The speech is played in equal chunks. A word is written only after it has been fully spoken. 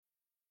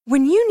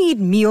When you need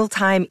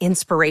mealtime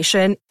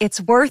inspiration,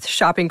 it's worth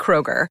shopping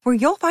Kroger, where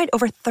you'll find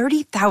over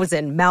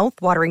 30,000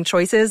 mouth-watering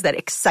choices that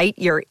excite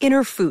your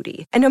inner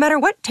foodie. And no matter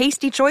what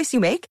tasty choice you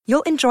make,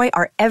 you'll enjoy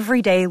our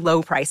everyday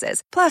low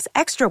prices, plus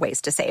extra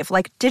ways to save,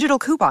 like digital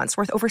coupons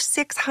worth over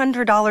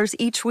 $600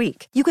 each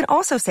week. You can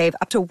also save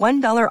up to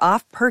 $1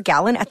 off per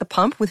gallon at the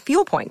pump with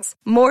fuel points.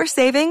 More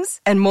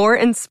savings and more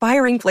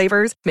inspiring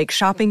flavors make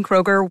shopping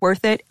Kroger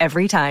worth it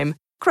every time.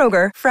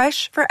 Kroger,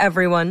 fresh for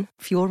everyone.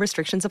 Fuel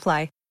restrictions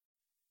apply.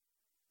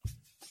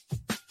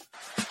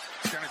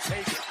 Gonna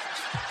take it.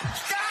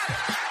 Got it!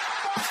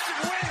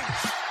 Boston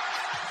wins!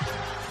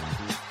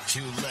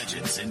 Two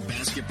legends in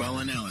basketball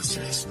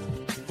analysis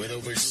with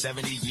over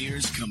 70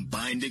 years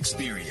combined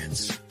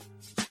experience.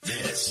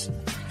 This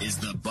is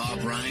the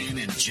Bob Ryan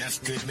and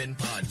Jeff Goodman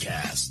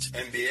podcast.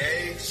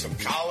 NBA, some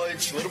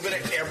college, a little bit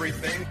of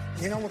everything.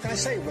 You know, what can I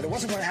say? But it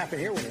wasn't going to happen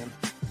here with him.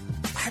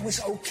 I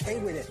was okay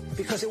with it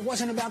because it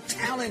wasn't about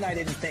talent, I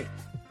didn't think.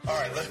 All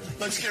right,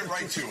 let's get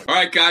right to it. All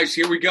right, guys,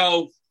 here we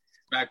go.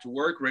 Back to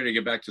work, ready to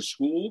get back to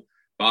school.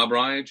 Bob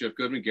Ryan, Jeff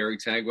Goodman, Gary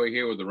Tanguay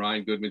here with the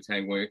Ryan Goodman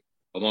Tanguay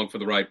Along for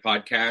the Ride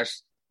podcast.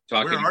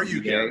 Where are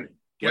you, Gary?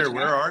 Gary,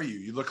 where are you?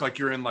 You look like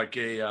you're in like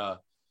an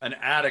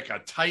attic, a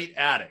tight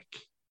attic.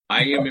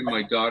 I'm in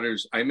my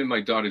daughter's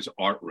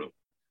art room.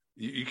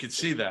 You can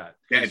see that.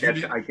 Yeah,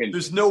 I can.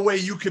 There's no way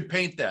you could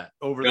paint that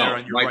over there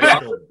on your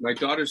my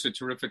daughter's a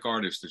terrific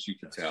artist, as you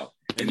can tell.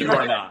 And you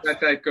are not. It's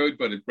not that good,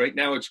 but right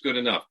now it's good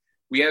enough.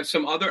 We have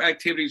some other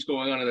activities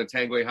going on in the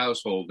Tanguay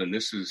household, and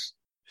this is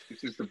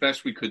the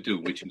best we could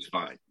do, which is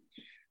fine.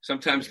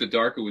 Sometimes the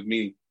darker with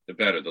me, the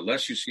better. The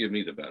less you see of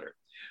me, the better.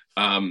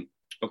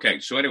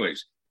 Okay, so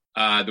anyways,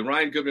 the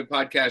Ryan Goodman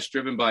podcast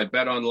driven by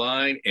Bet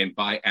Online and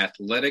by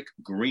Athletic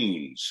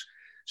Greens.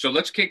 So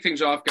let's kick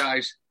things off,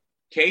 guys.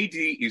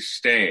 KD is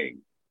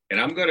staying,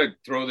 and I'm going to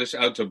throw this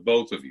out to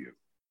both of you.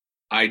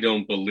 I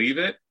don't believe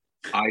it.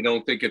 I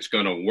don't think it's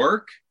going to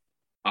work.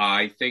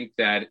 I think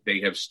that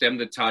they have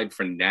stemmed the tide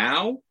for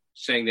now,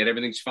 saying that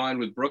everything's fine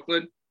with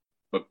Brooklyn.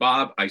 But,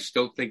 Bob, I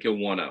still think he'll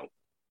want out.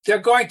 They're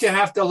going to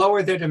have to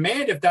lower their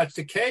demand if that's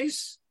the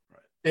case.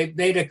 They've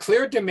made a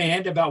clear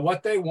demand about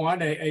what they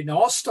want, an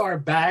all-star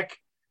back,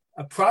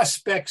 a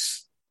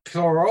prospects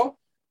plural,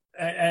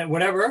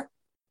 whatever,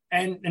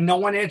 and no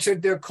one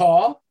answered their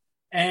call.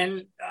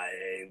 And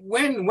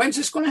when's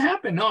this going to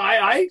happen? No,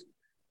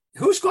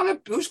 who's going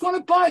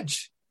to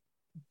budge?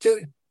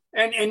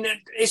 And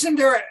isn't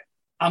there?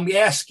 I'm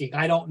asking.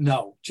 I don't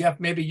know, Jeff.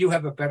 Maybe you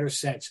have a better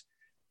sense.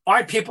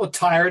 Aren't people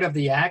tired of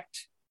the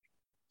act?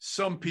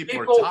 Some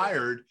people are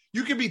tired.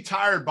 You can be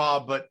tired,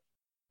 Bob, but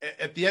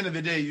at the end of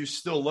the day, you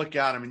still look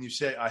at him and you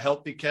say a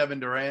healthy Kevin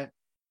Durant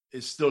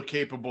is still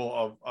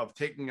capable of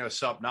taking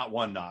us up not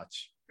one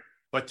notch,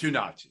 but two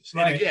notches.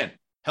 Right. And again,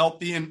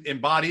 healthy in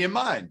body and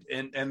mind.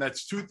 And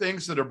that's two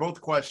things that are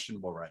both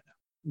questionable right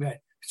now. Right.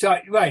 So,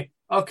 right.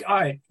 Okay. All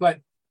right.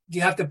 But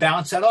you have to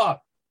balance that off.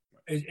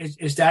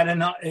 Is that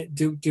enough?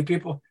 Do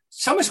people,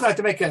 someone's going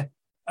to have to make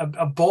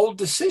a bold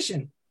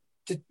decision.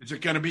 Is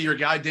it going to be your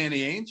guy, Danny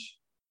Ainge?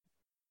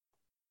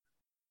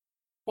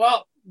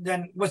 Well,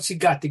 then what's he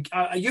got to?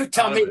 You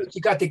tell me what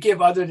you got to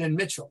give other than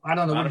Mitchell. I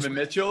don't know. Donovan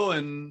Mitchell,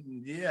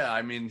 and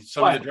I mean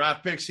some of the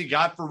draft picks he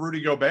got for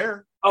Rudy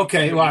Gobert.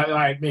 Okay, well, all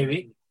right,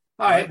 maybe.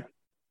 All right.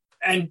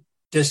 And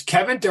does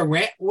Kevin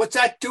Durant? What's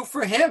that do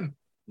for him?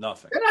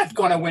 Nothing. They're not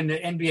going to win the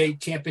NBA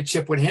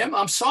championship with him.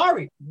 I'm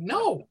sorry.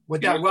 No,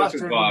 with that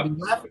roster. Bob,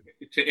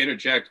 to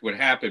interject, what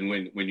happened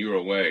when you were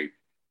away?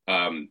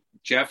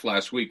 Jeff,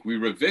 last week we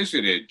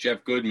revisited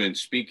Jeff Goodman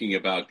speaking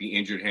about the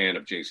injured hand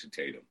of Jason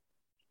Tatum.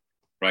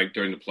 Right,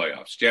 during the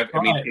playoffs. Jeff, I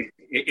mean,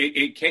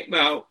 it came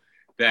out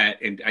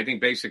that, and I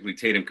think basically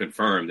Tatum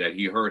confirmed that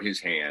he hurt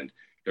his hand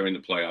during the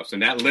playoffs,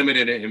 and that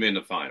limited him in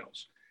the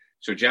finals.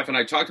 So Jeff and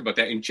I talked about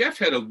that, and Jeff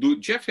had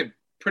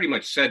pretty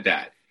much said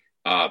that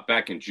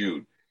back in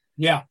June.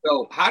 Yeah.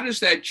 So how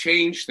does that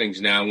change things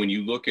now when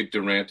you look at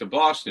Durant to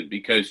Boston?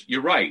 Because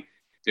you're right,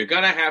 they're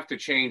going to have to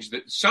change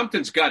that.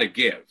 Something's got to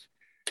give.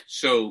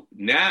 So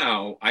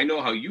now I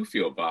know how you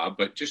feel, Bob,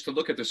 but just to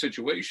look at the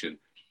situation.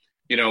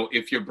 You know,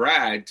 if you're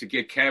Brad to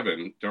get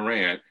Kevin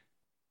Durant,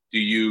 do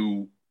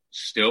you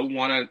still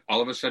want to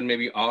all of a sudden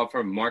maybe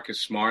offer Marcus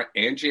Smart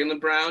and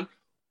Jaylen Brown?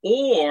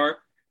 Or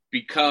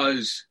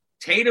because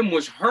Tatum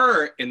was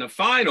hurt in the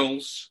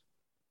finals,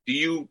 do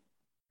you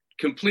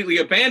completely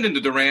abandon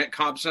the Durant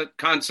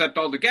concept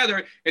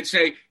altogether and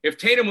say, if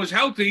Tatum was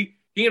healthy,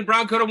 he and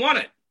Brown could have won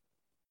it?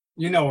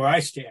 You know where I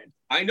stand.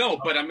 I know,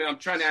 but I mean, I'm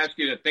trying to ask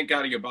you to think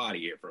out of your body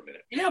here for a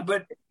minute. Yeah,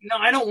 but no,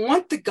 I don't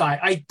want the guy.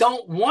 I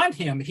don't want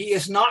him. He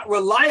is not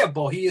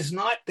reliable. He is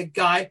not the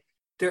guy.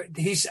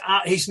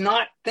 He's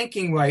not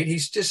thinking right.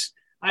 He's just,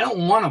 I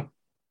don't want him.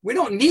 We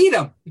don't need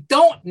him. We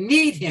don't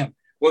need him.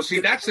 Well,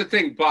 see, that's the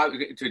thing, Bob,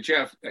 to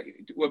Jeff,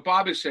 what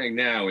Bob is saying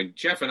now, and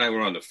Jeff and I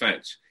were on the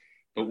fence,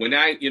 but when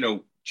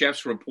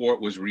Jeff's report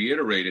was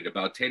reiterated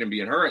about Tatum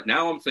being hurt,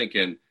 now I'm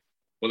thinking,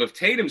 well, if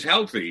Tatum's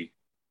healthy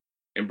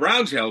and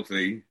Brown's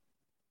healthy,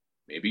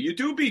 maybe you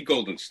do beat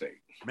Golden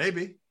State.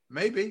 Maybe.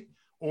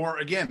 Or,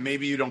 again,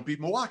 maybe you don't beat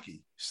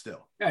Milwaukee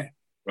still. Okay.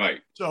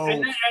 Right.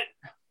 So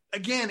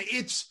again,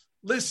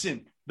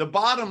 listen, the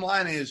bottom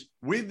line is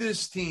with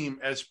this team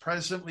as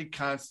presently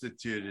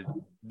constituted,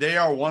 they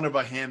are one of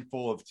a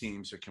handful of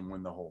teams that can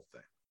win the whole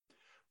thing.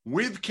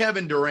 With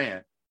Kevin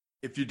Durant,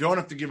 if you don't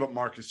have to give up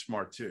Marcus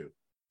Smart too,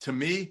 to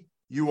me,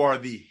 you are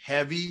the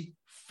heavy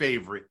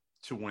favorite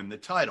to win the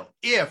title.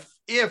 If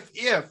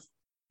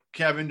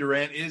Kevin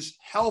Durant is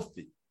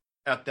healthy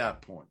at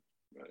that point.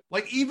 Right.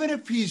 Like, even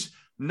if he's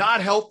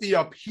not healthy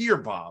up here,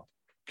 Bob,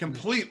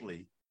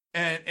 completely,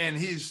 and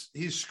he's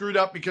screwed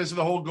up because of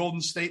the whole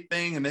Golden State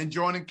thing and then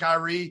joining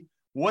Kyrie,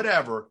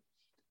 whatever,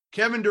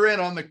 Kevin Durant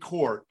on the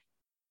court,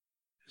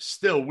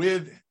 still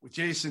with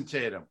Jason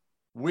Tatum,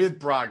 with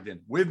Brogdon,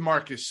 with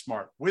Marcus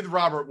Smart, with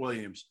Robert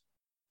Williams,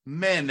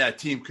 man, that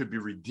team could be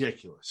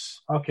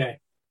ridiculous. Okay.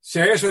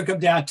 So here's what it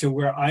comes down to,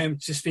 where I am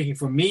just speaking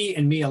for me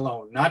and me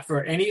alone, not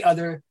for any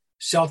other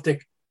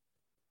Celtic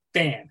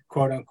fan,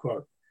 quote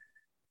unquote.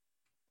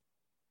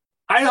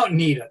 I don't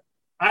need it.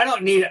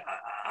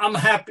 I'm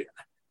happy.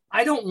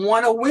 I don't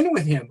want to win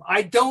with him.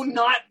 I do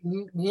not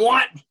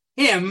want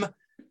him.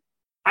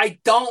 You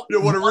don't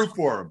want to root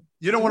for him.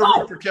 You don't want to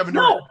root for Kevin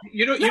Durant.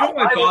 You know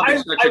why Bob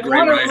is such a great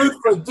writer? I want to root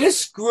for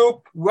this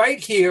group right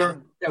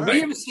here that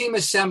we have seen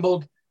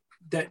assembled,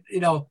 that,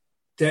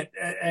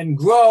 and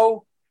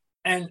grow.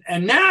 And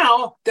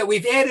now that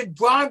we've added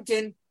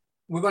Brogdon,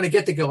 we're going to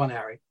get to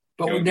Gallinari.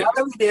 But now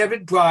that we've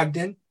added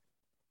Brogdon,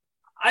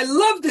 I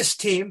love this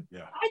team. Yeah.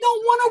 I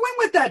don't want to win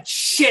with that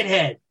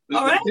shithead.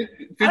 All right?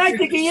 And I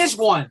think he is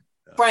one,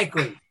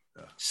 frankly.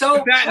 Yeah. So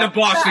put that in the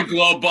Boston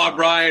Globe, Bob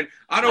Ryan.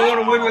 I don't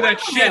want to win with that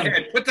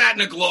shithead. Put that in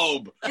the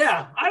Globe.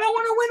 Yeah, I don't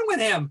want to win with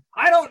him.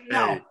 I don't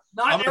know. Hey,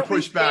 I'm going to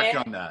push back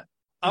on that.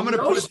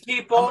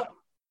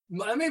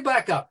 Let me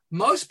back up.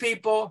 Most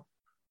people,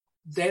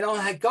 they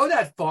don't go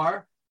that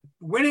far.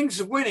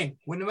 Winning's winning,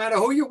 no matter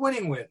who you're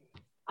winning with.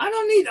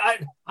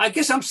 I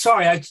guess I'm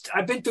sorry.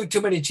 I've been through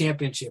too many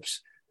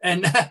championships,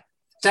 and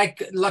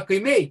lucky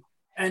me.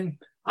 And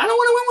I don't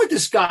want to win with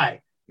this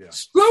guy. Yeah.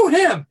 Screw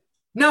him.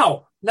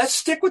 No, let's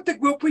stick with the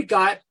group we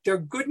got. They're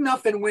good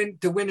enough to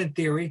win in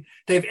theory.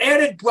 They've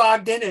added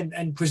Brogdon,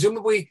 and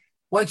presumably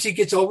once he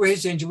gets over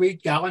his injury,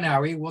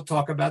 Gallinari, we'll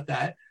talk about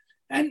that.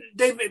 And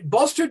they've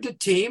bolstered the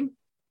team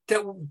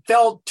that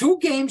fell 2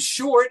 games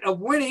short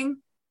of winning.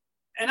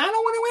 And I don't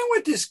want to win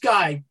with this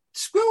guy.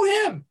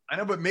 Screw him. I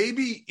know, but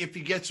maybe if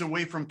he gets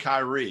away from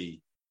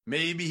Kyrie,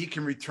 maybe he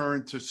can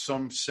return to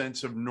some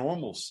sense of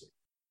normalcy.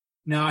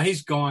 No,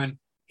 he's gone.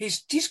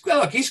 He's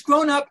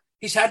grown up.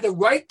 He's had the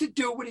right to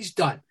do what he's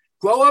done.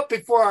 Grow up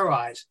before our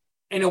eyes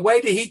in a way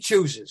that he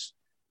chooses.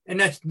 And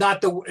that's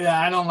not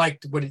I don't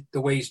like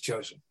the way he's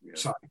chosen. Yeah.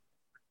 Sorry.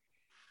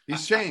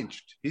 He's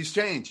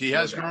changed. He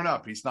has grown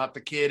up. He's not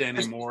the kid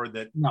anymore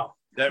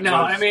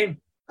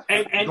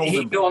And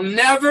he'll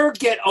never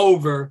get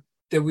over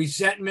the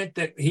resentment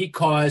that he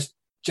caused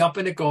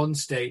jumping to Golden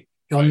State.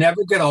 He'll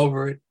never get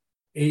over it.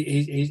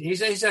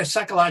 He's a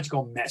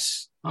psychological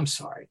mess. I'm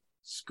sorry.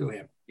 Screw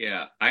him.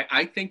 Yeah,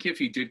 I think if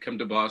he did come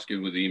to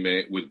Boston with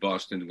Ime,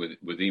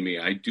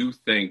 I do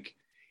think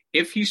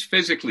if he's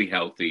physically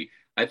healthy,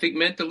 I think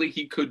mentally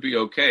he could be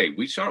okay.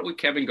 We saw it with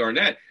Kevin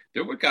Garnett.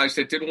 There were guys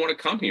that didn't want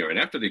to come here, and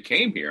after they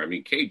came here, I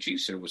mean, KG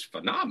said it was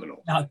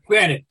phenomenal. Now,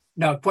 granted,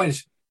 point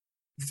is,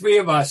 3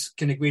 of us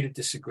can agree to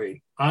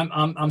disagree.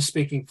 I'm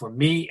speaking for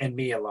me and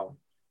me alone.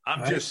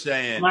 I'm just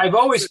saying. I've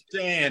always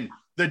saying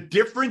the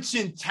difference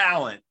in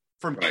talent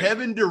from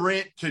Kevin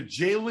Durant to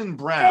Jaylen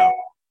Brown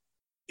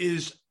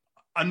is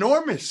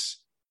enormous.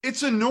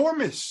 It's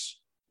enormous.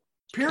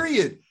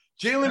 Period.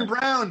 Jaylen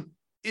Brown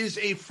is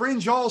a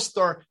fringe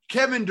all-star.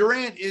 Kevin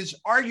Durant is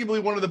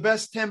arguably one of the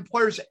best 10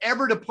 players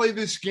ever to play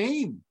this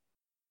game.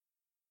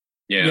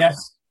 Yeah.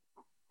 Yes.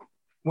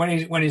 When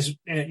he's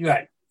you're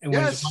right. And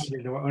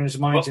when his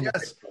mind's in the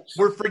place.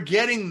 We're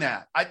forgetting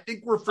that. I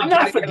think we're forgetting,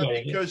 I'm not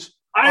forgetting because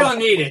I don't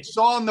need it. We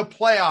saw in the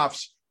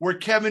playoffs where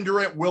Kevin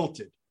Durant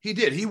wilted. He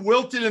did. He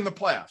wilted in the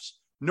playoffs.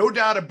 No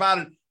doubt about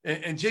it.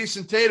 And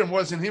Jason Tatum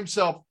wasn't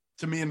himself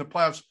to me in the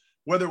playoffs,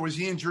 whether it was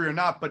the injury or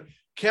not. But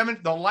Kevin,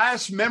 the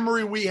last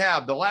memory we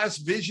have, the last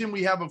vision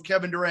we have of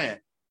Kevin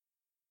Durant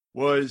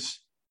was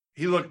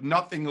he looked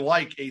nothing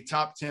like a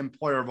top 10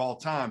 player of all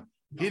time.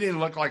 He didn't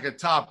look like a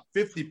top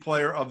 50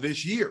 player of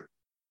this year.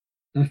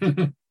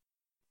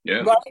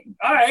 Yeah. Well,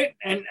 all right,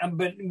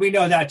 but we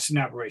know that's an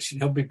aberration.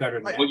 He'll be better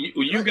than that. Well,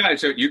 you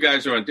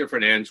guys are on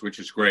different ends, which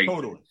is great,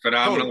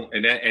 phenomenal.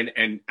 Totally.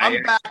 And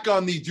I'm back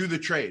on the do the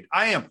trade.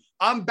 I am.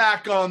 I'm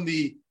back on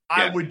the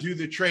I would do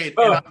the trade,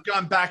 and I've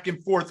gone back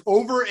and forth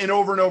over and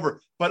over and over.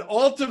 But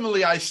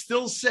ultimately, I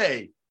still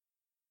say,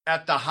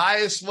 at the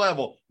highest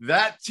level,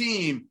 that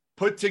team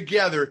put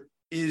together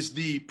is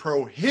the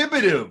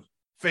prohibitive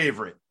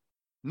favorite.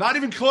 Not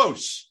even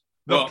close.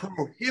 The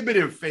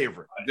prohibitive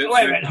favorite. Wait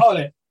a minute, hold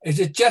it. Is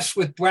it just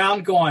with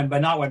Brown gone,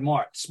 but not with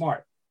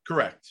Smart?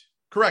 Correct.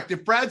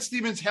 If Brad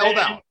Stevens held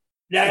out,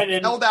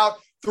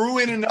 threw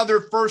in another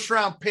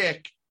first-round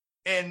pick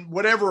and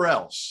whatever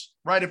else,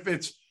 right?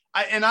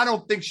 I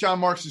don't think Sean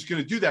Marks is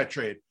going to do that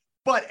trade.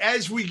 But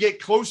as we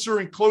get closer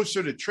and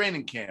closer to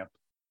training camp,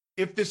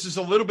 if this is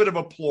a little bit of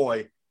a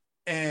ploy,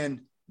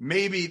 and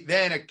maybe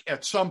then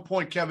at some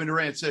point Kevin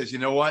Durant says, you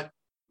know what,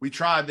 we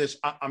tried this.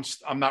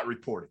 I'm not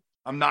reporting.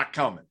 I'm not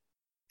coming.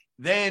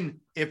 Then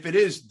if it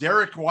is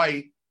Derek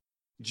White,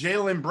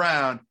 Jaylen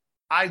Brown,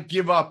 I'd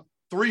give up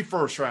 3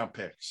 first-round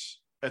picks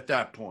at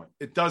that point.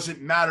 It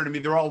doesn't matter to me.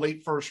 They're all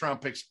late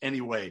first-round picks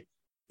anyway,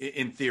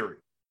 in theory.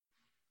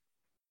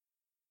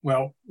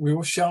 Well,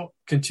 we shall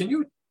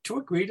continue to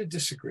agree to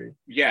disagree.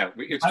 Yeah.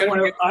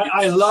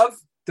 I love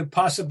the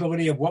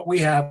possibility of what we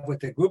have with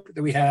the group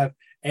that we have,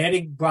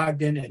 adding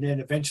Brogdon and then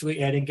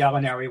eventually adding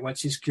Gallinari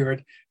once he's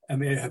cured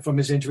from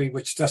his injury,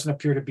 which doesn't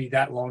appear to be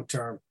that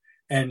long-term.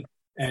 And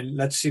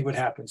let's see what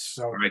happens.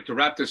 So, all right, to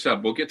wrap this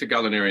up, we'll get to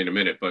Gallinari in a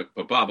minute, but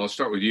Bob, I'll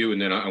start with you,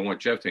 and then I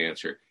want Jeff to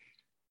answer.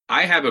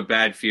 I have a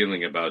bad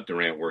feeling about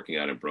Durant working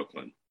out in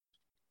Brooklyn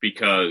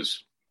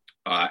because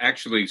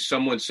actually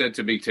someone said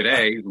to me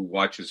today who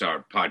watches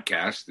our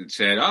podcast and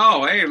said,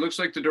 oh, hey, it looks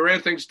like the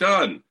Durant thing's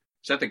done.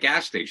 It's at the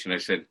gas station. I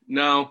said,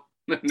 no.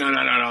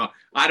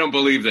 I don't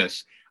believe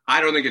this.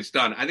 I don't think it's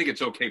done. I think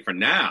it's okay for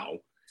now.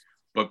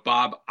 But,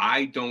 Bob,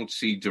 I don't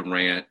see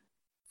Durant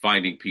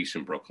finding peace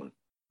in Brooklyn.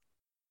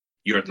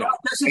 Your thought?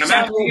 I'm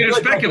asking you to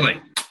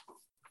speculate.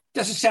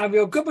 Doesn't sound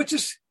real good, but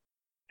just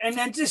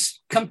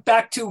come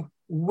back to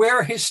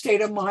where his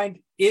state of mind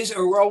is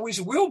or always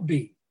will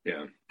be.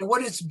 Yeah. And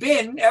what it's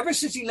been ever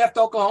since he left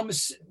Oklahoma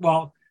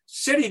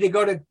City to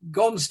go to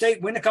Golden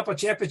State, win a couple of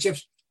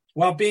championships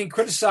while being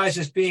criticized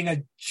as being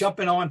a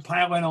jumping on,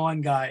 piling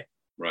on guy.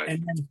 Right.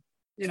 And then,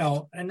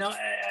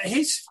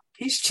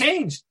 he's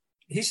changed.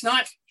 He's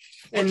not,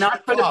 and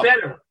not for the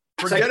better.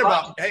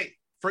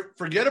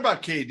 Forget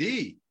about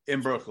KD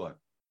in Brooklyn.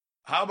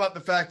 How about the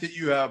fact that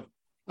you have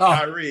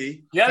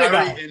Kyrie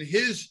and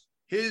his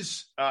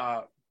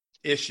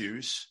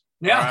issues,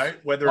 yeah, all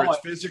right, whether it's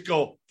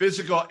physical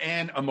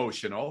and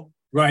emotional,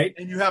 right?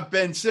 And you have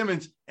Ben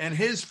Simmons and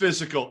his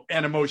physical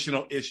and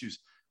emotional issues.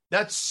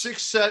 That's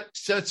 6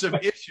 sets of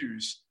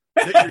issues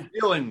that you're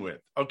dealing with.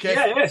 Okay,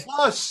 yeah,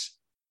 plus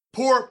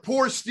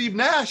poor Steve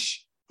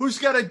Nash, who's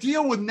got to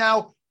deal with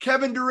now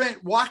Kevin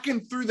Durant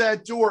walking through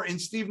that door,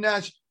 and Steve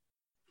Nash.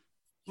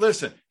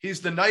 Listen,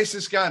 he's the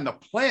nicest guy on the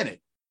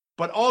planet.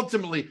 But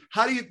ultimately,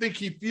 how do you think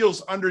he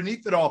feels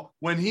underneath it all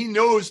when he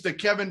knows that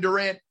Kevin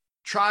Durant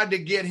tried to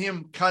get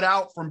him cut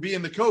out from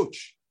being the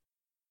coach?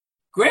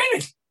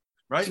 Granted.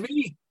 Right? To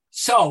me,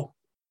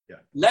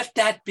 let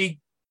that be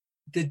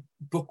the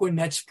Brooklyn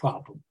Nets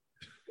problem.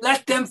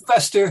 Let them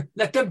fester.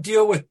 Let them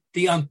deal with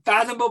the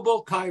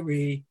unfathomable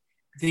Kyrie,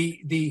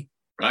 the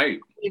right. I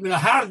don't even know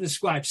how to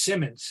describe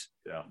Simmons.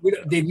 Yeah.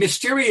 The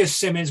mysterious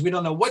Simmons. We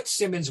don't know what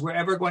Simmons we're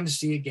ever going to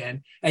see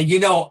again. And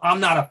I'm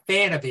not a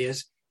fan of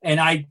his, and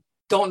I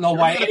don't know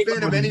why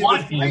anyone would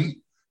want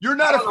him. You're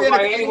not a fan of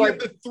any of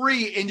the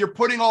 3, and you're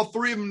putting all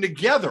 3 of them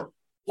together.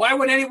 Why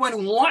would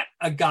anyone want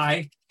a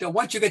guy that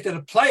once you get to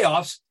the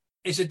playoffs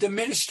is a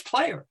diminished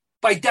player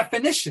by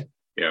definition?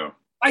 Yeah.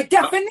 By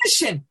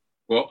definition.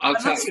 Well, I'll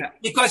tell you.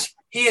 Because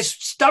he has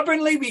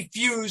stubbornly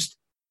refused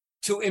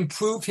to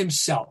improve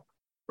himself.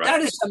 Right.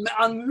 That is an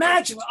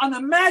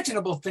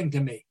unimaginable thing to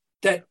me,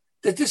 that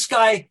this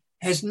guy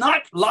has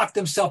not locked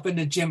himself in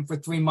the gym for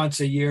 3 months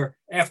a year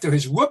after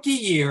his rookie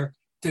year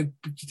to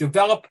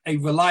develop a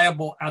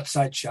reliable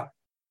outside shot.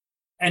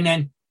 And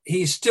then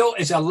he still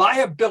is a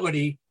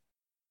liability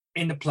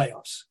in the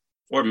playoffs.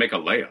 Or make a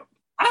layup.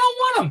 I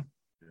don't want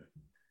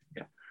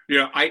him.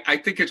 Yeah, I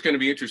think it's going to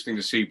be interesting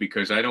to see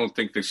because I don't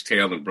think this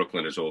tale in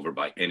Brooklyn is over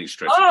by any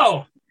stretch.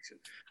 Oh,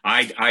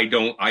 I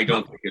don't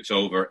think it's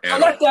over. So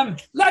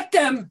let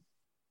them.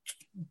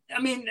 I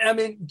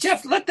mean,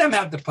 Jeff, let them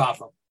have the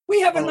problem.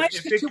 We have a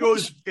nice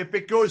situation. If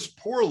it goes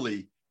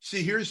poorly,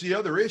 see, here's the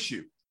other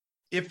issue.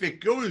 If it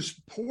goes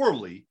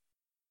poorly,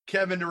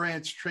 Kevin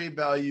Durant's trade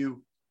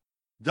value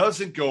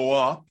doesn't go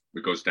up.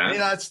 It goes down. It may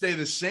not stay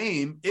the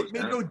same. It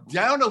may go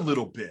down a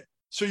little bit.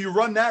 So you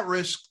run that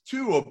risk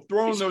too of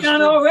throwing those. It's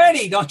done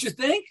already, don't you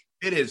think?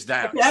 It is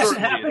that. If it hasn't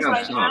happened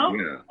right now,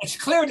 it's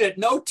clear that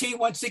no team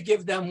wants to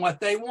give them what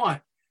they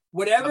want.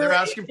 Whatever they're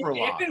asking for a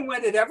lot. If and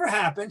when it ever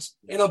happens,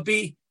 it'll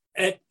be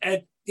at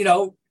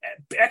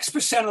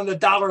X% on the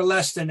dollar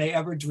less than they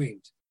ever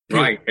dreamed.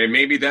 Right, and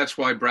maybe that's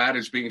why Brad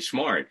is being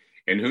smart.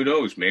 And who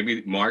knows?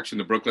 Maybe Marks and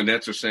the Brooklyn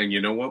Nets are saying,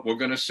 you know what? We're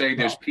going to say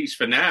there's peace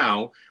for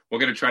now. We're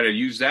going to try to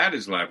use that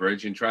as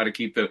leverage and try to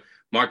keep the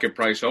market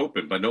price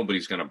open, but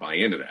nobody's going to buy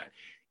into that.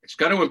 It's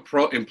going to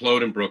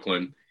implode in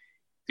Brooklyn.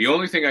 The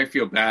only thing I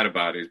feel bad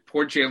about is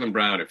poor Jaylen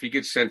Brown. If he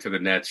gets sent to the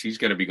Nets, he's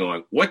going to be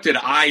going, what did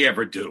I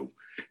ever do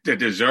to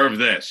deserve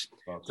this?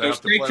 Well, so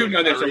stay tuned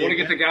on this. I want to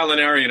get to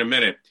Gallinari in a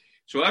minute.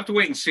 So we'll have to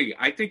wait and see.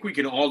 I think we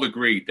can all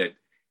agree that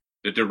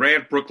the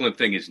Durant-Brooklyn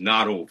thing is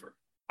not over.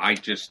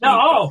 It's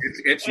not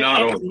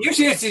over.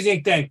 Usually it's the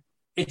interesting thing.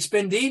 It's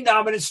been the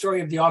dominant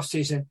story of the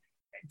offseason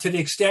to the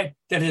extent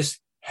that has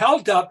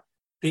held up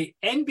the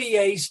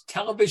NBA's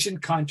television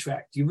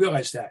contract. You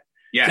realize that?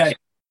 Yes. That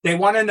they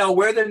want to know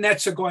where the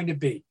Nets are going to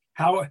be.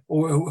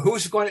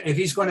 who's going to, if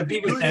he's going to be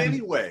with them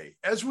anyway.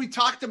 As we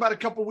talked about a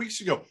couple of weeks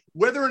ago,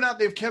 whether or not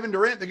they have Kevin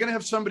Durant, they're going to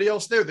have somebody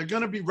else there. They're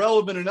going to be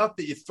relevant enough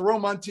that you throw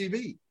them on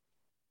TV.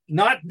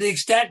 Not the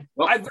extent.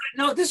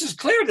 No, this is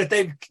clear that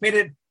they've made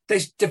it. They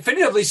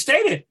definitively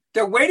stated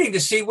they're waiting to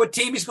see what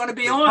team he's going to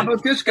be on. How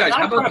about this guy?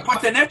 I'm going to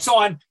put the Nets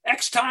on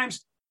X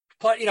times,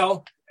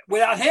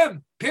 without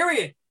him.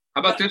 Period.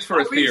 How about this for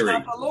a theory?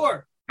 How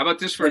about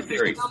this for a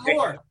theory?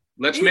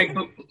 Let's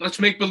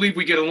make believe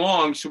we get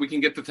along so we can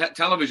get the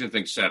television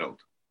thing settled.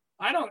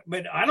 I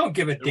don't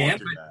give a damn.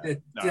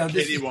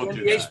 KD won't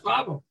do that.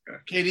 Problem.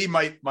 KD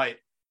might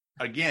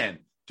again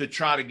to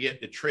try to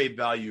get the trade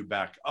value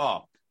back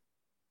up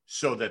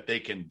so that they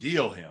can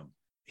deal him.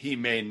 He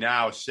may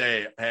now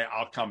say, "Hey,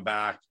 I'll come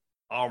back.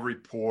 I'll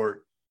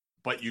report,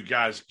 but you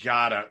guys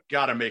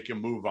gotta make a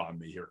move on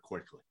me here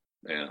quickly."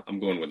 Yeah, I'm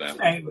going with that.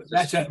 Hey,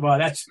 that's it. Well,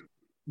 that's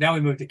now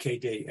we move to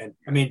KD, and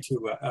I mean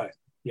to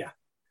yeah.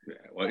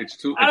 Well, it's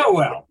too.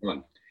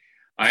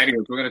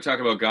 Anyways, we're going to talk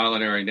about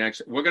Gallinari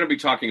next. We're going to be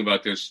talking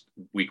about this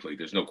weekly.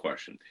 There's no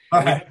question. We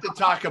have to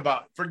talk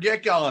about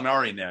forget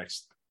Gallinari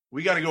next.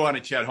 We got to go on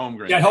to Chet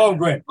Holmgren. Chet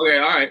Holmgren. Okay,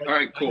 all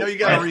right, cool. No, you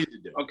got a reason to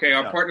do. Okay,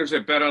 our partners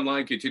at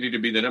BetOnline continue to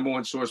be the number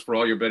one source for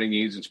all your betting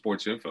needs and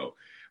sports info.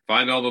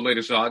 Find all the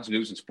latest odds,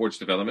 news, and sports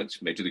developments.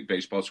 Major League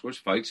Baseball scores,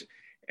 fights,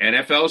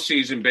 NFL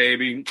season,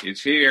 baby.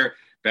 It's here.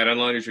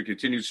 BetOnline is your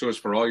continued source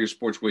for all your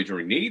sports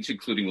wagering needs,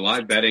 including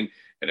live betting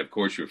and, of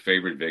course, your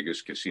favorite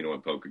Vegas casino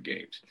and poker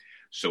games.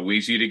 So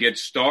easy to get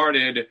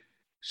started.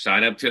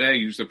 Sign up today.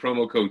 Use the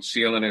promo code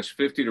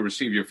CLNS50 to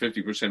receive your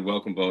 50%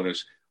 welcome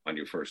bonus on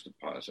your first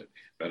deposit.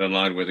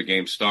 BetOnline, where the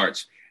game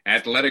starts.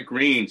 Athletic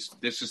Greens.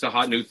 This is the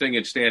hot new thing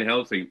in staying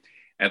healthy.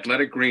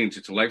 Athletic Greens.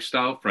 It's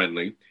lifestyle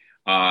friendly.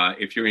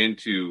 If you're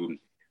into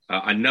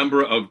a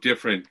number of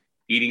different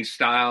eating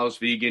styles,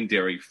 vegan,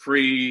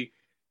 dairy-free,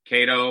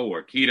 keto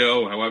or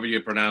keto, however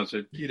you pronounce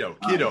it. Keto,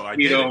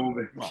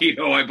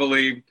 I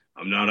believe.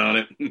 I'm not on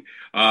it.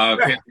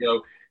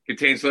 Paleo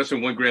contains less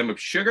than 1 gram of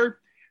sugar,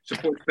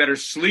 supports better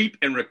sleep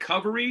and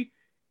recovery.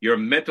 You're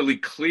mentally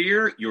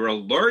clear. You're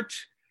alert.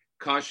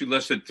 Costs you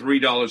less than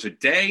 $3 a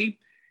day.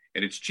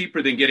 And it's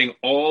cheaper than getting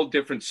all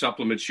different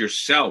supplements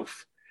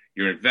yourself.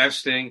 You're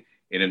investing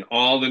in an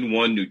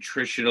all-in-one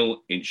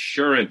nutritional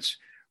insurance.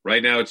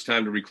 Right now, it's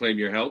time to reclaim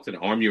your health and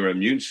arm your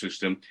immune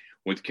system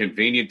with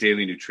convenient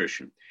daily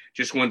nutrition.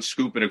 Just 1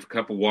 scoop in a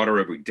cup of water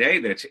every day.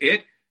 That's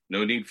it.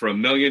 No need for a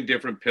million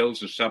different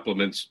pills or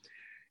supplements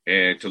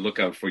to look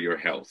out for your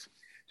health.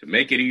 To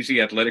make it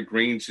easy, Athletic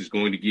Greens is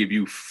going to give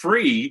you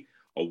free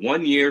a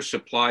 1-year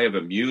supply of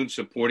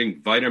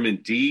immune-supporting vitamin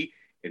D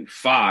and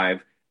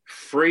 5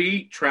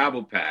 free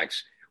travel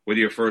packs with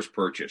your first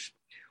purchase.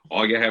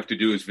 All you have to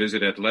do is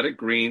visit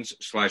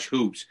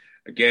athleticgreens.com/hoops.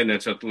 Again,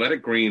 that's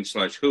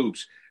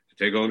athleticgreens.com/hoops to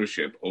take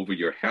ownership over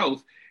your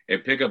health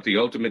and pick up the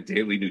ultimate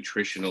daily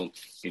nutritional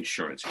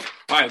insurance. All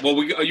right,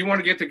 well, you want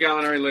to get to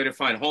Gallinari later?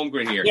 Fine.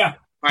 Holmgren here. Yeah.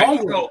 All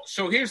right,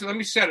 so let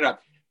me set it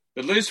up.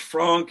 The Liz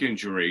Frank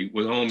injury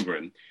with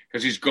Holmgren,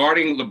 because he's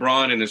guarding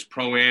LeBron in this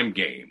Pro-Am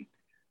game.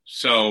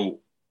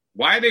 So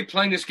why are they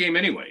playing this game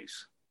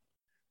anyways?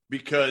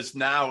 Because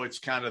now it's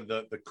kind of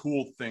the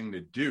cool thing to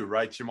do,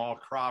 right? Jamal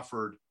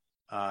Crawford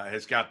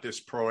has got this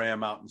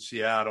Pro-Am out in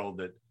Seattle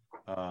that,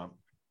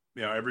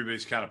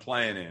 everybody's kind of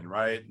playing in,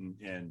 right?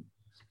 And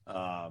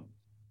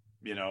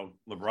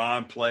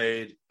LeBron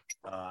played.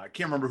 I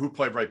can't remember who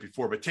played right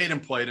before, but Tatum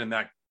played in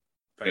that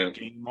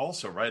game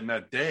also, right, in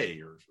that day,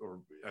 or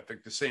I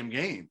think the same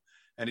game.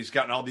 And he's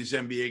gotten all these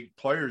NBA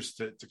players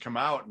to come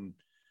out,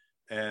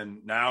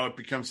 and now it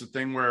becomes a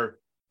thing where,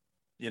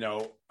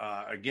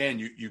 again,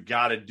 you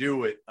got to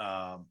do it.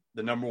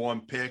 The number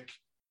 1 pick,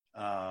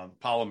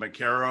 Paolo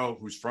Banchero,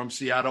 who's from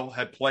Seattle,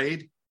 had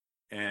played,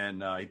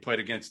 and he played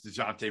against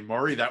DeJounte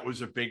Murray. That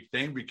was a big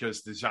thing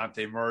because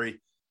DeJounte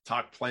Murray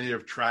talked plenty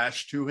of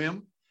trash to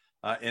him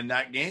in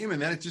that game.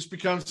 And then it just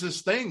becomes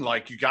this thing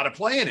like you got to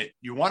play in it.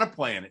 You want to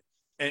play in it.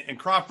 And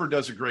Crawford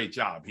does a great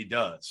job. He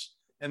does.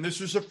 And this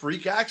was a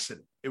freak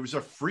accident. It was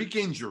a freak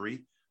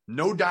injury,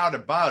 no doubt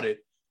about it.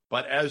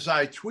 But as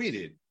I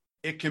tweeted,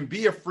 it can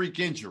be a freak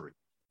injury.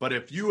 But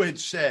if you had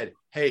said,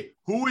 hey,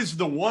 who is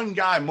the one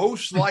guy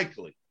most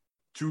likely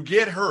to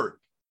get hurt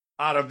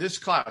out of this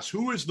class?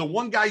 Who is the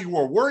one guy you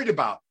are worried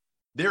about?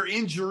 Their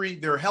injury,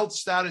 their health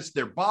status,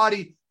 their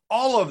body,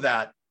 all of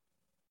that,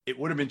 it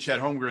would have been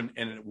Chet Holmgren,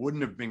 and it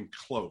wouldn't have been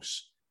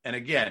close. And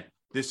again,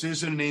 this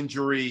isn't an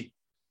injury,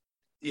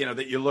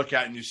 that you look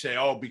at and you say,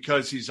 oh,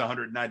 because he's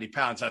 190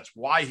 pounds, that's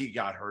why he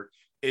got hurt.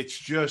 It's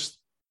just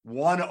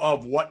one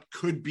of what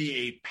could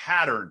be a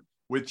pattern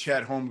with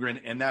Chet Holmgren,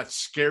 and that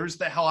scares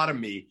the hell out of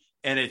me,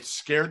 and it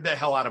scared the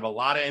hell out of a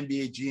lot of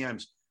NBA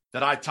GMs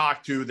that I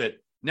talked to that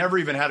never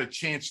even had a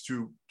chance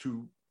to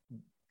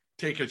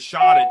take a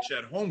shot at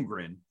Chet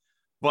Holmgren.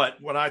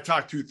 But when I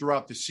talked to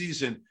throughout the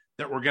season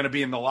that we're going to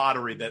be in the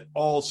lottery, that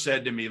all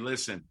said to me,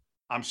 listen,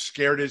 I'm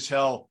scared as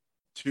hell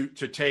to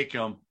take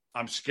him.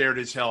 I'm scared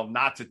as hell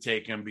not to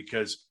take him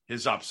because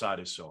his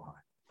upside is so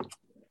high.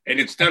 And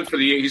it's done for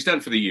the year. He's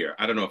done for the year.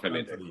 I don't know if I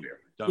made that clear.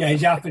 Yeah,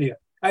 he's out for the year.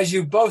 As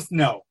you both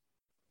know,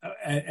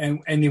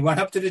 and he went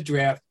up to the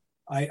draft.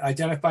 I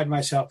identified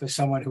myself as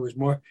someone who was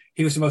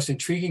he was the most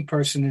intriguing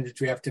person in the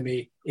draft to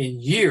me in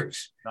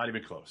years. Not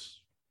even close.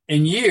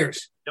 In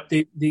years.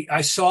 Yep.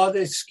 I saw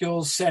the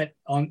skill set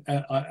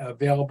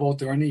available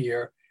during the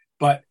year,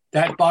 but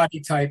that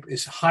body type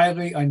is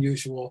highly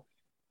unusual,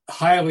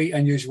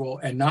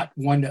 and not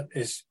one that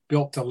is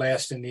built to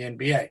last in the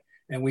NBA.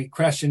 And we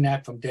questioned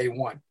that from day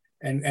one.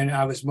 And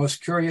I was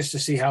most curious to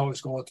see how it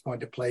was going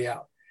to play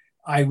out.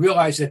 I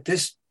realized that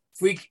this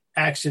freak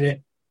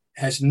accident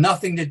has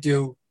nothing to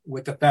do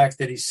with the fact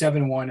that he's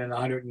 7'1" and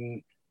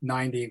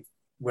 190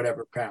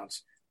 whatever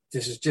pounds.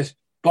 This is just,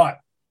 but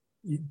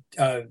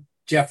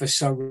Jeff is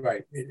so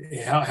right.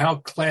 How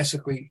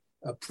classically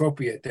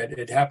appropriate that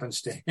it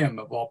happens to him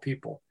of all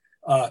people.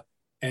 And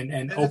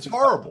it's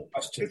horrible.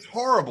 It's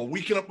horrible.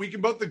 We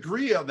can both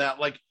agree on that.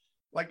 Like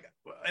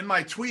in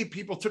my tweet,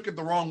 people took it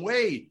the wrong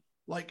way.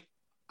 Like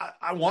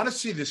I want to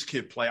see this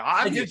kid play.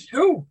 I did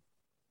too.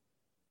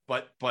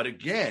 But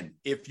again,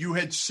 if you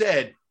had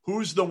said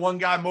who's the one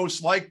guy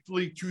most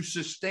likely to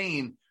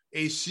sustain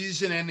a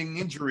season-ending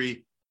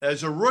injury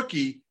as a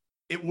rookie,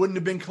 it wouldn't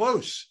have been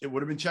close. It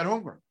would have been Chet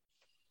Holmgren.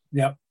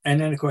 Yep. And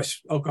then, of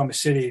course, Oklahoma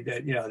City,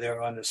 that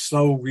they're on a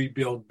slow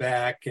rebuild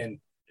back, and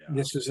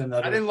this was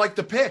another. I didn't like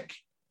the pick.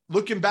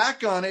 Looking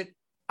back on it,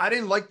 I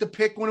didn't like the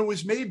pick when it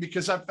was made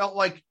because I felt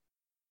like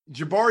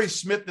Jabari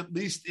Smith at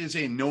least is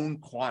a known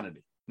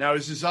quantity. Now,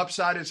 is his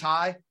upside as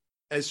high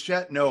as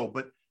Chet? No,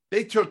 but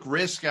they took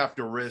risk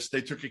after risk.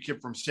 They took a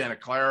kid from Santa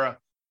Clara,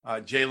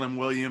 Jalen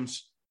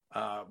Williams,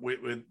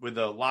 with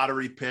a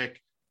lottery pick.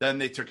 Then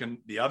they took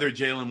the other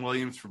Jalen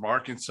Williams from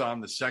Arkansas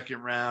in the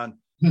second round.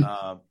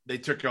 They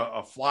took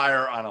a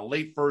flyer on a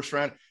late first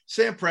round.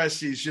 Sam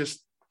Presti's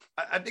just,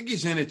 I think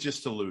he's in it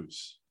just to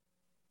lose.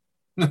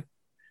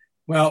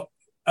 Well,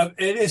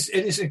 it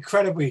is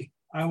incredibly,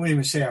 I wouldn't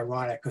even say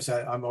ironic because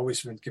I'm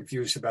always been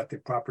confused about the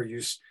proper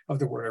use of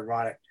the word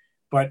ironic,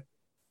 but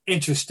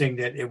interesting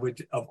that it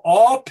would, of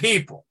all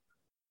people,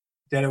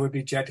 that it would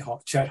be Chet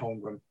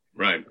Holmgren.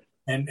 Right.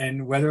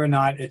 And whether or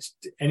not it's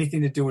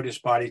anything to do with his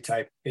body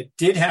type, it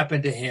did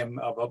happen to him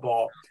of a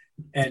ball,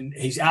 and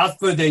he's out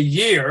for the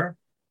year.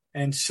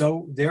 And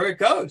so there it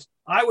goes.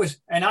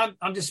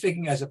 I'm just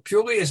speaking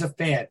purely as a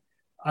fan.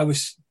 I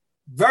was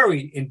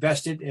very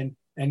invested in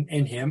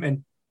him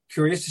and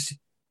curious to see,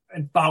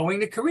 and following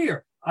the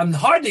career. I'm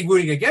hardly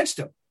rooting against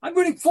him. I'm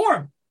rooting for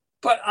him.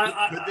 But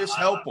could this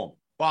help him?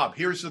 Bob,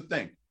 here's the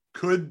thing.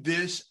 Could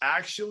this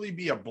actually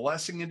be a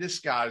blessing in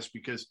disguise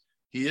because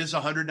he is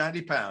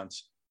 190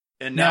 pounds?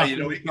 And now he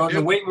can go in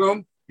the weight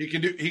room. He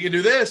can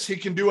do this. He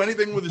can do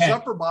anything with his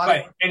upper body.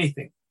 Right,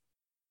 anything.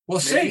 We'll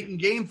see. He can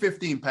gain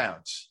 15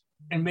 pounds.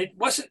 And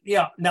wasn't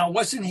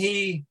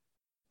he,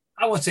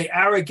 I won't say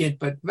arrogant,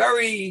 but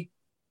very,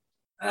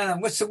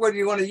 what's the word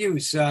you want to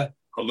use?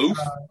 Aloof?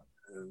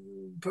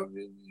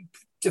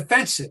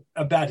 Defensive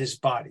about his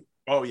body.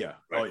 Oh, yeah.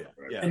 Right. Oh, yeah.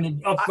 Right. Yeah. And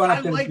then I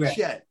like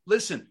Chet.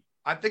 Listen,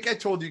 I think I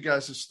told you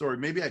guys this story.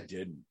 Maybe I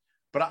didn't.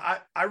 But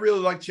I really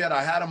like Chet.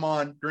 I had him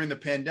on during the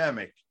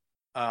pandemic.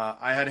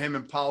 I had him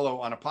and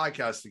Paulo on a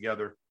podcast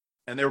together,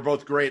 and they were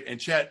both great. And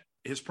Chet,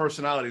 his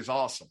personality is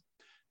awesome.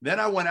 Then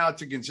I went out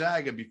to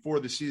Gonzaga before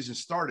the season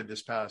started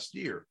this past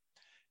year,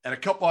 and a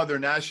couple other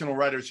national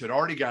writers had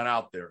already gone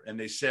out there, and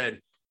they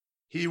said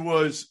he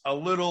was a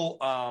little,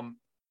 I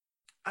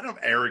don't know if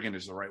arrogant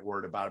is the right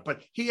word about it,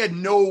 but he had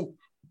no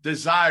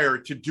desire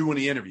to do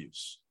any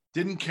interviews,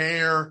 didn't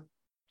care,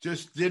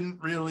 just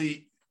didn't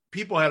really.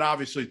 People had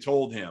obviously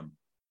told him,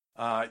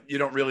 you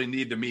don't really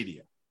need the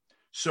media.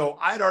 So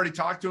I'd already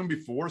talked to him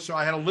before, so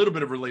I had a little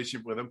bit of a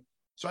relationship with him.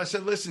 So I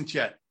said, listen,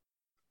 Chet,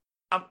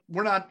 I'm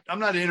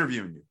not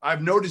interviewing you. I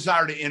have no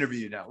desire to interview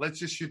you now. Let's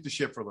just shoot the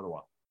shit for a little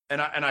while.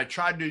 And I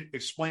tried to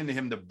explain to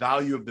him the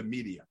value of the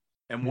media.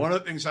 And one of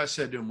the things I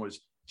said to him was,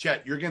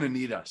 Chet, you're going to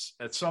need us.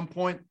 At some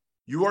point,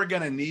 you are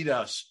going to need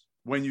us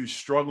when you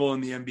struggle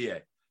in the NBA.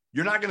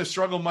 You're not going to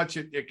struggle much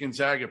at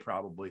Gonzaga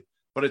probably,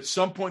 but at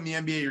some point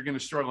in the NBA, you're going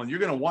to struggle. And you're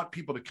going to want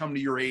people to come to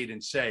your aid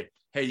and say,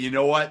 hey, you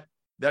know what?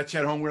 That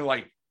Chet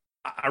Holmgren,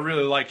 I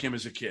really like him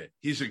as a kid.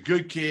 He's a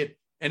good kid.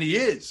 And he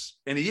is,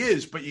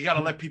 but you got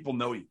to let people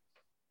know you.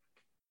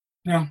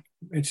 Yeah,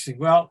 interesting.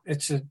 Well,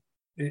 it's an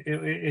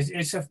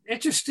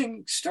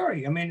interesting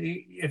story. I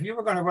mean, if you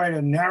were going to write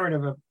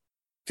a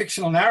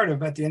fictional narrative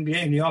about the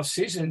NBA in the off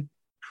season,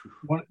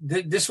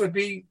 this would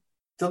be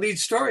the lead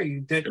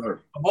story. That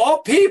Sure. Of all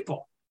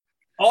people,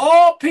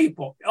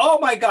 oh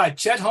my God,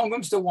 Chet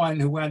Holmgren's the one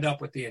who wound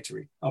up with the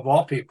injury of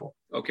all people.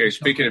 Okay,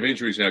 speaking of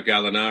injuries now,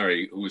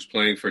 Gallinari, who was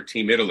playing for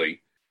Team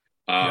Italy,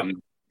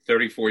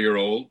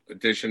 34-year-old,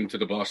 addition to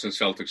the Boston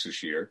Celtics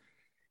this year.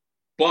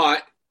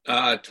 But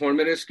torn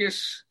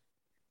meniscus,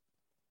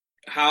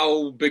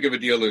 how big of a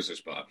deal is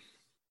this, Bob?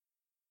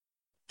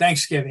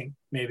 Thanksgiving,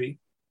 maybe.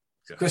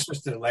 Yeah.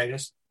 Christmas to the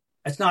latest.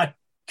 It's not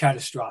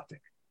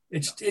catastrophic.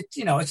 It's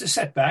a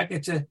setback.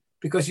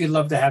 Because you'd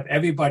love to have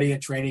everybody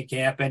in training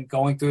camp and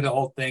going through the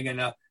whole thing and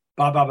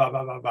blah, blah, blah,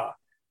 blah, blah, blah.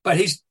 But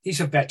he's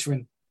a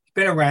veteran. He's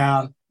been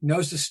around,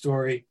 knows the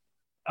story,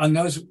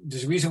 knows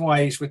there's a reason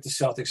why he's with the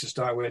Celtics to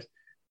start with.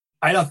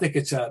 I don't think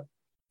it's a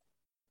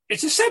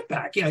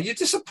setback. You know, your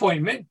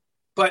disappointment,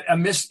 but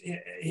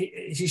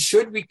he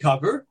should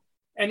recover,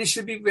 and he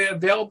should be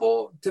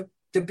available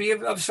to be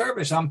of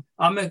service. I'm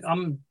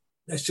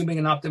assuming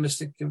an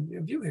optimistic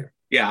view here.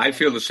 Yeah, I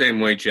feel the same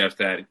way, Jeff,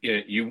 that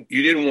you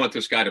didn't want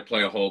this guy to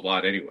play a whole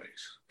lot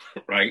anyways,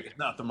 right? He's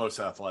not the most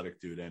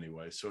athletic dude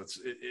anyway. So it's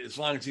as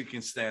long as he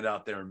can stand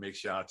out there and make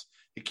shots,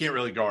 he can't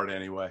really guard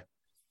anyway.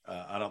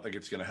 I don't think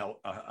it's going to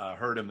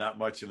hurt him that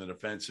much in the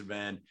defensive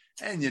end.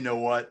 And you know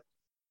what?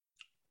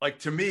 Like,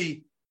 to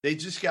me, they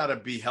just got to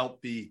be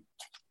healthy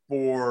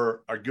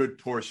for a good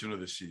portion of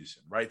the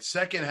season, right?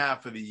 Second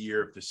half of the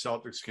year, if the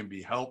Celtics can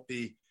be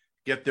healthy,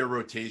 get their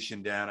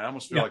rotation down. I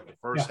almost feel like the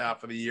first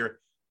half of the year,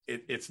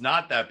 it's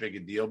not that big a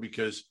deal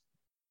because,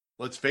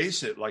 let's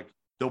face it, like,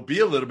 there'll be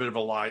a little bit of a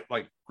lie.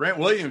 Like Grant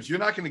Williams, you're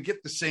not going to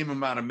get the same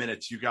amount of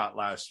minutes you got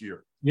last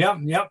year.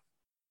 Yep.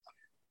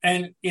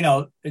 And, you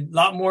know, a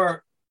lot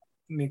more.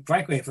 I mean,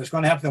 frankly, if it's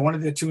going to happen to one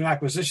of the two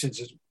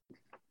acquisitions,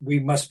 we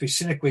must be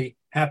cynically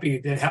happy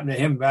that it happened to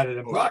him rather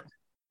than Brogdon.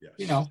 Yes.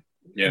 You know,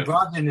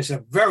 Brogdon is a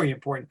very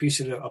important piece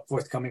of the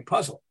forthcoming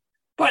puzzle.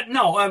 But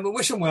no, I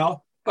wish him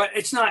well. But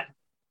it's not.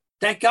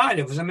 Thank God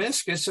it was a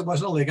meniscus. It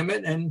wasn't a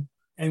ligament,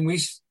 and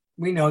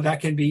we know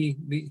that can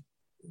be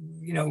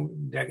you know,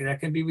 that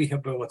can be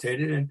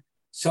rehabilitated. And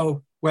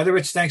so whether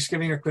it's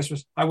Thanksgiving or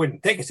Christmas, I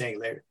wouldn't think it's any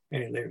later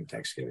than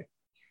Thanksgiving.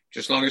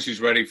 Just as long as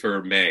he's ready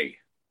for May.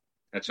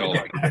 That's all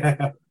I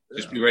can.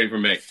 Just be ready for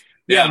May.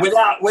 Yeah,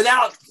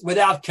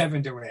 without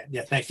Kevin Durant.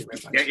 Yeah, thank you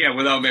very much. Yeah,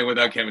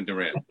 without Kevin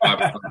Durant.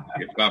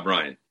 Bob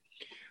Ryan.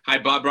 Hi,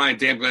 Bob Ryan.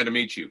 Damn glad to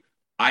meet you.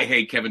 I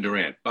hate Kevin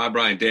Durant. Bob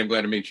Ryan. Damn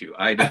glad to meet you.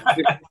 I don't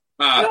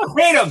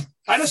hate him.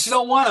 I just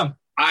don't want him.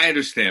 I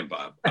understand,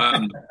 Bob.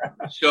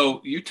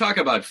 So you talk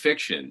about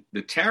fiction.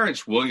 The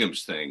Terrence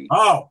Williams thing,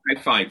 I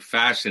find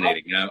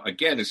fascinating. Now,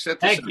 again, to set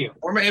this up,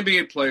 former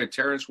NBA player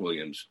Terrence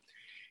Williams,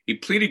 he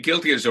pleaded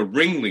guilty as a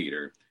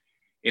ringleader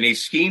in a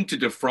scheme to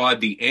defraud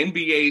the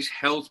NBA's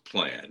health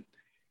plan.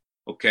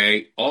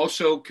 Okay.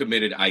 Also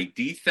committed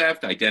ID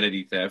theft,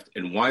 identity theft,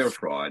 and wire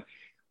fraud.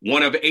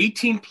 One of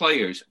 18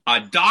 players,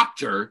 a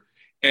doctor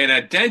and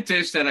a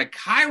dentist and a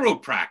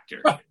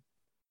chiropractor.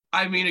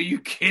 I mean, are you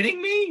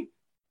kidding me?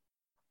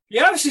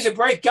 Yeah, obviously he's a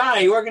great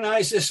guy. He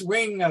organized this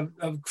ring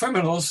of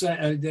criminals,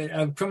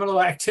 of criminal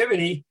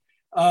activity.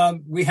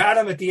 We had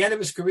him at the end of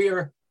his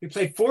career. He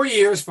played 4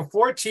 years for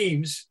 4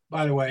 teams,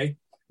 by the way.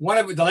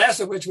 The last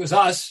of which was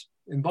us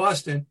in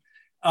Boston.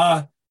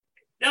 No,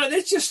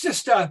 it's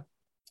just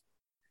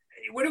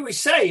what do we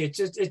say?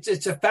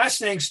 It's a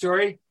fascinating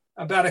story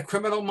about a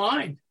criminal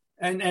mind,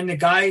 and the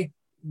guy.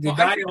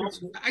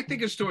 I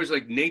think of stories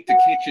like Nate the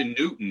Kitchen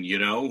Newton, you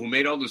know, who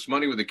made all this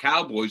money with the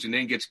Cowboys and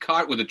then gets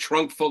caught with a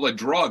trunk full of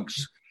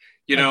drugs.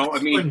 You know, I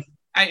mean,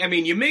 I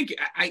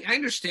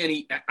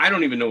understand I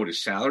don't even know what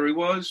his salary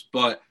was,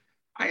 but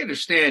I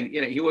understand,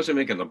 you know, he wasn't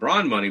making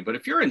LeBron money, but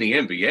if you're in the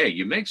NBA,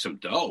 you make some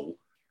dough.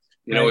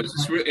 You know,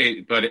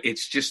 but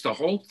it's just the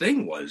whole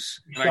thing was.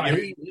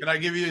 Can I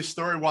give you a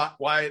story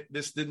why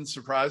this didn't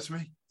surprise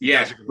me?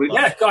 Yeah,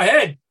 go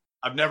ahead.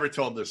 I've never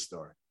told this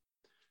story,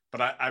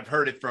 but I've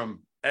heard it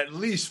from at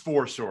least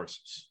 4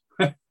 sources.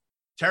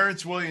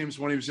 Terrence Williams,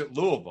 when he was at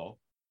Louisville,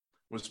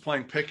 was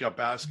playing pickup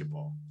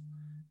basketball,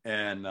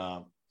 and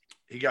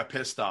he got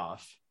pissed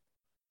off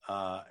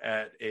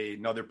at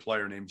another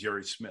player named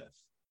Jerry Smith.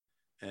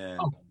 And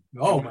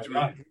my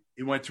God.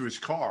 He went to his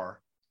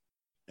car,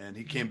 and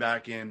he came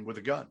back in with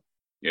a gun.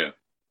 Yeah.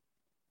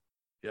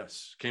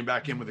 Yes, came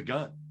back in with a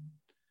gun.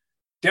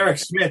 Derek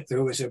Smith,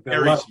 who was a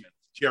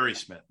Jerry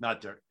Smith, not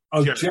Derek.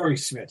 Oh, Jerry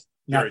Smith.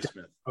 Jerry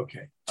Smith.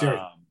 Okay, Jerry.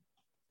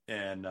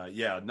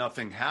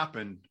 Nothing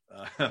happened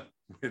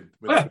with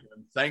him,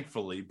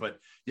 thankfully. But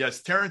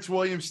yes, Terrence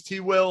Williams,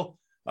 T-Will,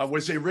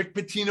 was a Rick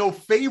Pitino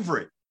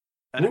favorite,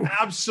 an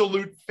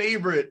absolute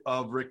favorite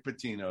of Rick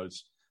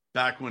Pitino's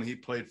back when he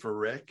played for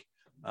Rick.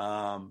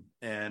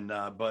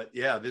 But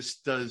yeah, this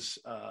does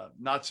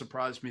not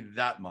surprise me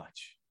that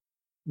much.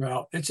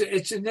 Well, it's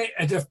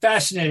a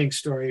fascinating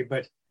story,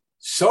 but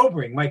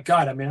sobering. My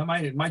God, I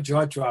mean, my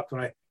jaw dropped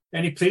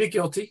and he pleaded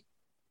guilty.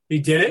 He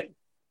did it.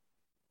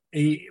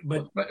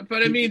 But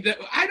I mean,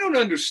 I don't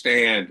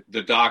understand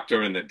the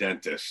doctor and the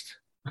dentist.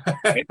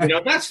 You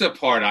know, that's the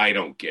part I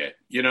don't get.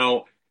 You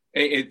know,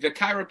 the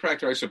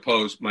chiropractor, I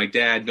suppose, my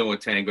dad, Noah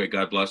Tanguay,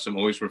 God bless him,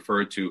 always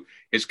referred to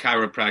his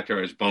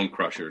chiropractor as bone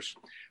crushers.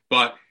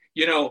 But,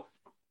 you know,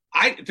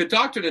 the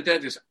doctor and the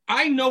dentist,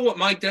 I know what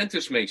my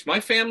dentist makes. My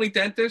family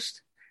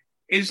dentist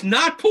is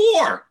not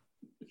poor.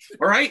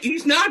 All right?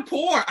 He's not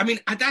poor. I mean,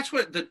 that's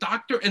what the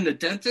doctor and the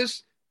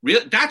dentist,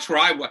 that's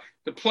where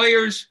the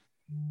players,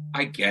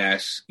 I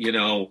guess, you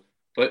know,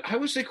 but I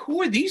was like,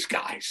 who are these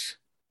guys?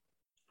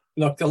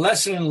 Look, the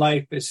lesson in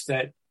life is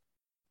that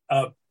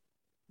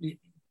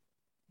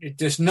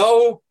there's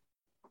no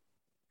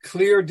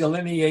clear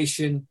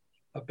delineation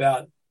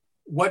about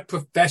what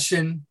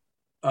profession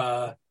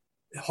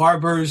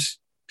harbors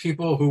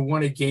people who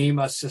want to game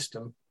a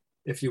system,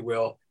 if you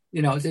will.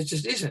 You know, there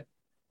just isn't.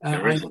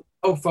 I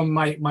know from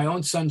my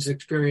own son's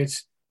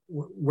experience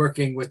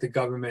working with the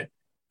government,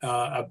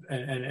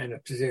 in a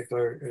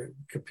particular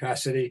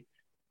capacity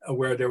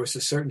where there was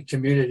a certain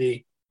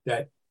community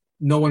that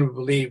no one would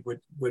believe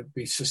would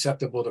be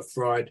susceptible to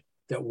fraud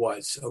that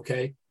was,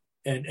 okay?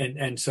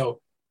 And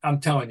so I'm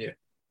telling you,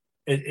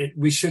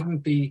 we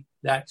shouldn't be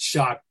that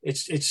shocked.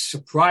 It's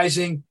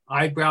surprising,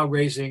 eyebrow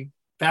raising,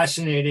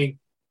 fascinating,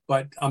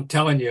 but I'm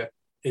telling you,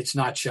 it's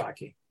not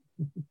shocking.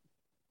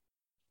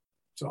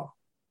 So,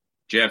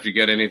 Jeff, you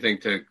got anything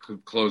to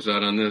close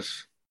out on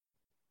this?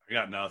 I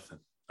got nothing.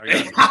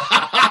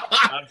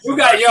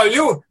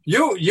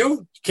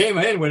 You came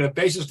in with a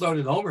bases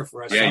loaded homer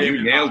for us. Yeah,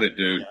 you nailed it,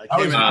 dude.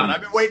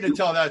 I've been waiting to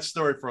tell that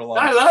story for a long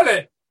time. I love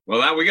it. Well,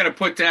 now we got to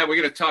put that. We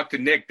got to talk to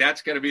Nick.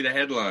 That's going to be the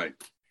headline.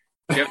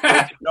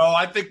 No,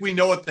 I think we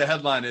know what the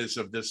headline is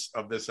of this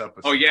episode.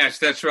 Oh yes,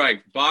 that's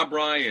right. Bob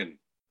Ryan.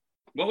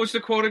 What was the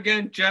quote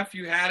again, Jeff?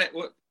 You had it.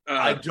 What?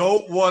 I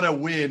don't want to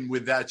win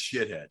with that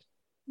shithead.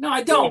 No,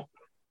 I don't.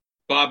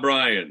 Bob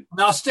Ryan.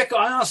 And I'll stand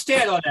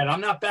on that.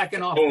 I'm not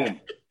backing off. Boom.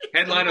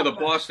 Headline of the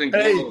Boston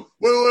Globe. Hey,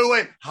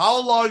 wait.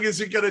 How long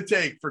is it going to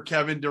take for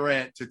Kevin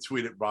Durant to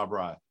tweet at Bob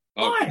Ryan?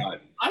 Oh, Why? God.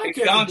 I don't Hey,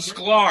 care. Don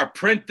Sklar,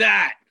 print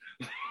that.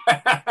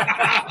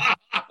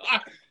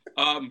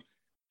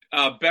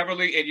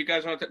 Beverly, and you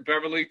guys want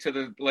Beverly to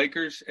the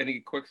Lakers?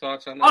 Any quick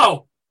thoughts on that?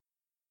 Oh,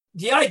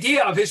 the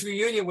idea of his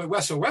reunion with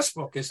Russell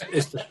Westbrook is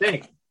the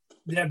thing.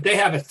 They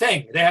have a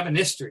thing. They have an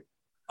history.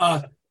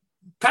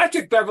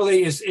 Patrick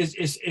Beverly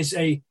is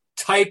a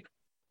type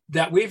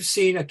that we've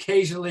seen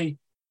occasionally,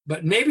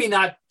 but maybe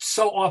not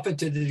so often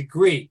to the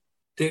degree.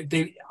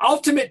 The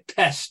ultimate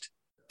pest,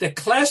 the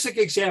classic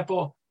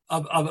example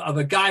of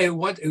a guy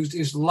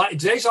whose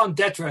raison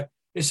d'etre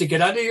is to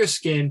get under your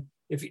skin.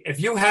 If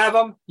you have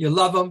him, you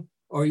love him,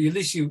 or at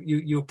least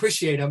you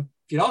appreciate him.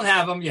 If you don't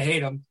have him, you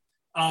hate him.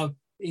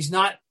 He's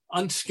not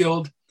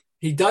unskilled.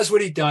 He does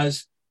what he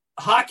does.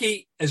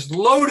 Hockey is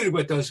loaded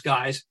with those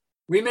guys.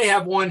 We may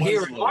have one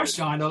here in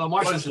Marchand, although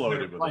Marchand's a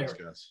better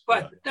player.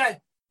 But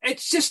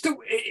it's just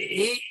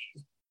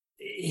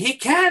he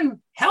can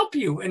help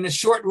you in the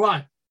short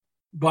run.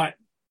 But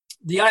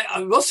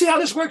we'll see how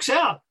this works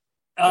out.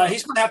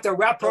 He's going to have to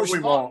approach.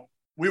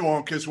 We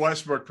won't, because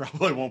Westbrook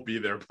probably won't be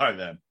there by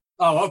then.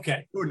 Oh,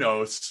 okay. Who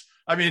knows?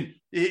 I mean,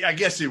 I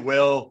guess he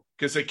will,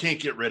 because they can't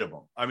get rid of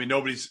him. I mean,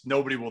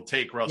 nobody will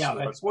take Russell.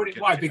 Yeah, 40,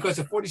 why? Because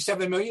of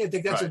 $47 million? I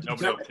think that's right,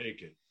 nobody will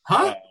take it.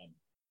 Huh?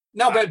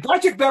 No, but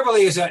Patrick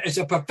Beverly is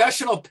a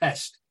professional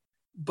pest,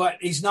 but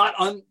he's not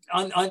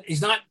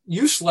he's not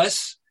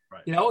useless.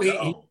 Right. You know,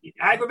 he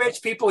aggravates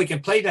people. He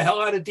can play the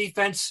hell out of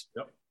defense.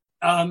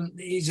 Yep.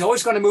 He's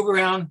always going to move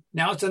around.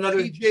 Now it's another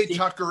PJ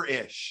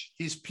Tucker-ish.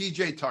 He's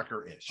PJ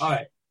Tucker-ish. All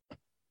right,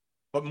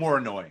 but more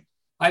annoying.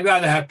 I'd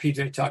rather have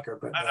PJ Tucker.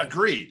 But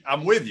agreed.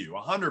 I'm with you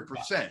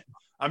 100%.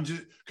 I'm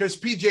just because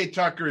PJ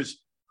Tucker is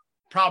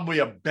probably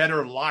a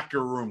better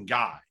locker room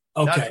guy.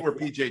 Okay. That's where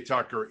PJ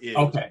Tucker is.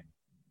 Okay.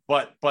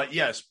 But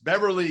yes,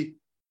 Beverly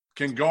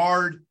can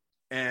guard,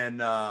 and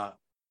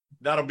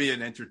that'll be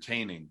an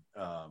entertaining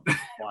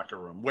locker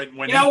room. When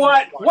you know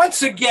what?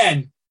 Once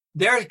again,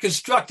 they're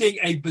constructing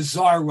a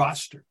bizarre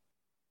roster,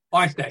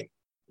 aren't they?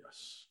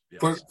 Yes.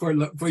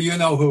 For you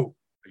know who.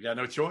 They got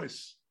no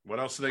choice.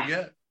 What else do they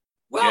get?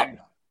 Well, yeah.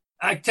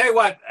 I tell you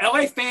what,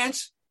 LA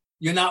fans,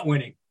 you're not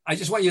winning. I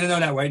just want you to know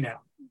that right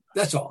now.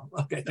 That's all.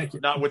 Okay, thank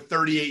you. Not with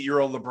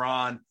 38-year-old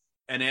LeBron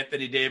and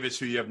Anthony Davis,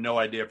 who you have no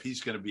idea if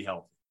he's going to be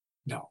healthy.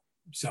 No.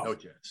 So no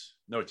chance.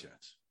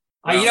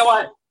 You know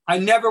what? I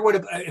never would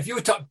have, if you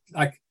were talking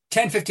like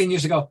 10, 15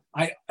 years ago,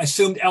 I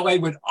assumed LA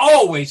would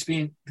always be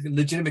in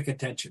legitimate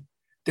contention.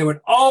 They would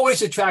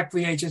always attract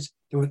free agents.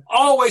 There would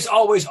always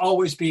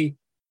be,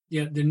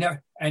 you know,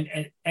 and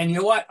you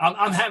know what?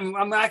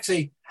 I'm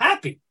actually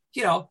happy,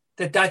 you know,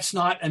 that's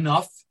not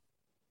enough.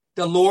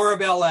 The lure of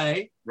LA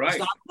is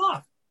not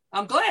enough.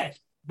 I'm glad,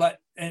 but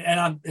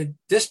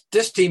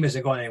this team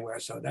isn't going anywhere,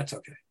 so that's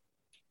okay.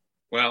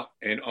 Well,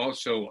 and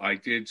also I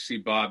did see,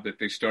 Bob, that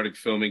they started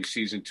filming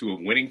season 2 of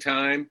Winning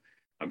Time.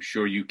 I'm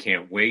sure you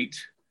can't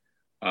wait.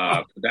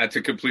 That's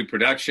a complete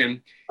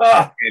production.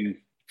 And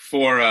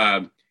for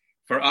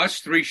us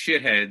three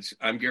shitheads,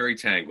 I'm Gary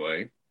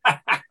Tanguay.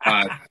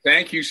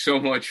 Thank you so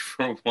much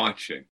for watching.